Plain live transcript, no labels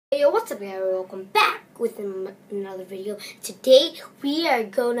Yo, what's up guys? Welcome back with another video. Today we are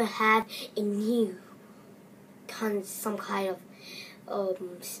gonna have a new some kind of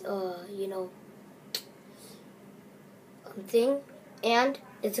thing, and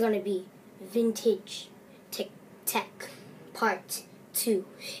it's gonna be vintage tech part 2.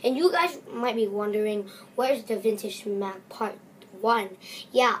 And you guys might be wondering, where's the vintage Mac part 1?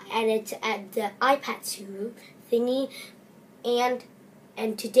 Yeah, and it's at the iPad 2 thingy, and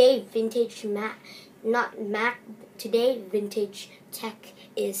today vintage today vintage tech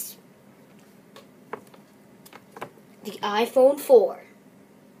is the iPhone 4.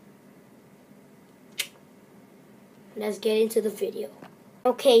 Let's get into the video.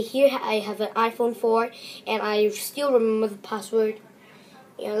 Okay, here I have an iPhone 4 and I still remember the password.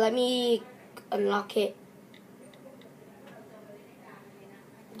 Let me unlock it.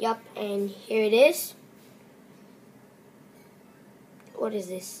 Yup, and here it is. What is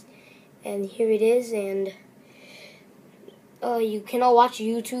this? And here it is, and you cannot watch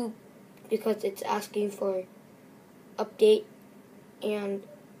YouTube because it's asking for update, and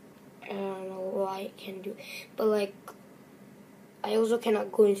I don't know why it can do, but like I also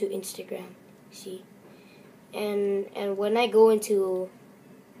cannot go into Instagram, see? And when I go into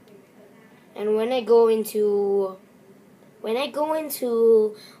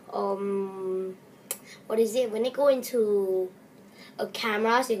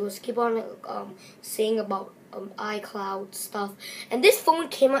cameras, it was keep on saying about iCloud stuff. And this phone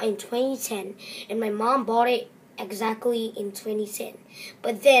came out in 2010, and my mom bought it exactly in 2010.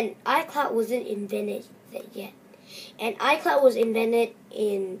 But then iCloud wasn't invented yet, and iCloud was invented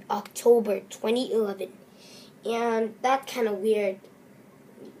in October 2011, and that's kind of weird,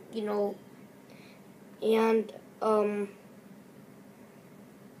 you know. And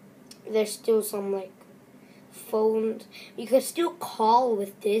there's still some like phones you can still call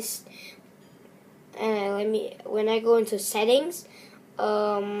with this. When I go into settings,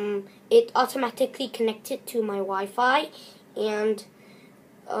 it automatically connected to my Wi-Fi, and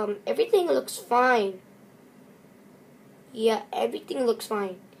everything looks fine. Yeah, everything looks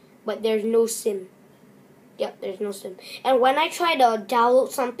fine, but there's no SIM. Yep, there's no SIM. And when I try to download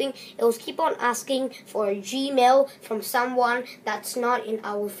something, it will keep on asking for a Gmail from someone that's not in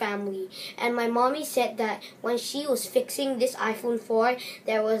our family. And my mommy said that when she was fixing this iPhone 4,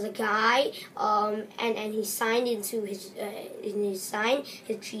 there was a guy, and he signed into his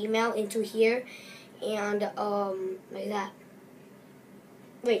Gmail into here, and like that.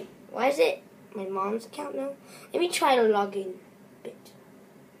 Wait, why is it my mom's account now? Let me try to log in a bit.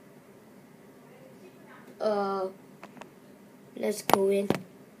 Let's go in.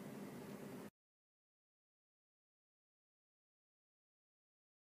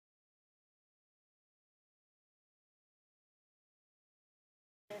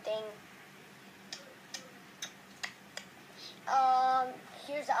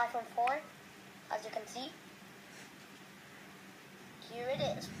 Here's the iPhone 4, as you can see. Here it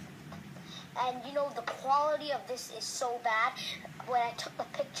is. And you know, the quality of this is so bad. When I took the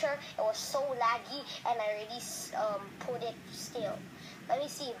picture, it was so laggy, and I already put it still. Let me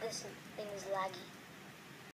see if this thing is laggy.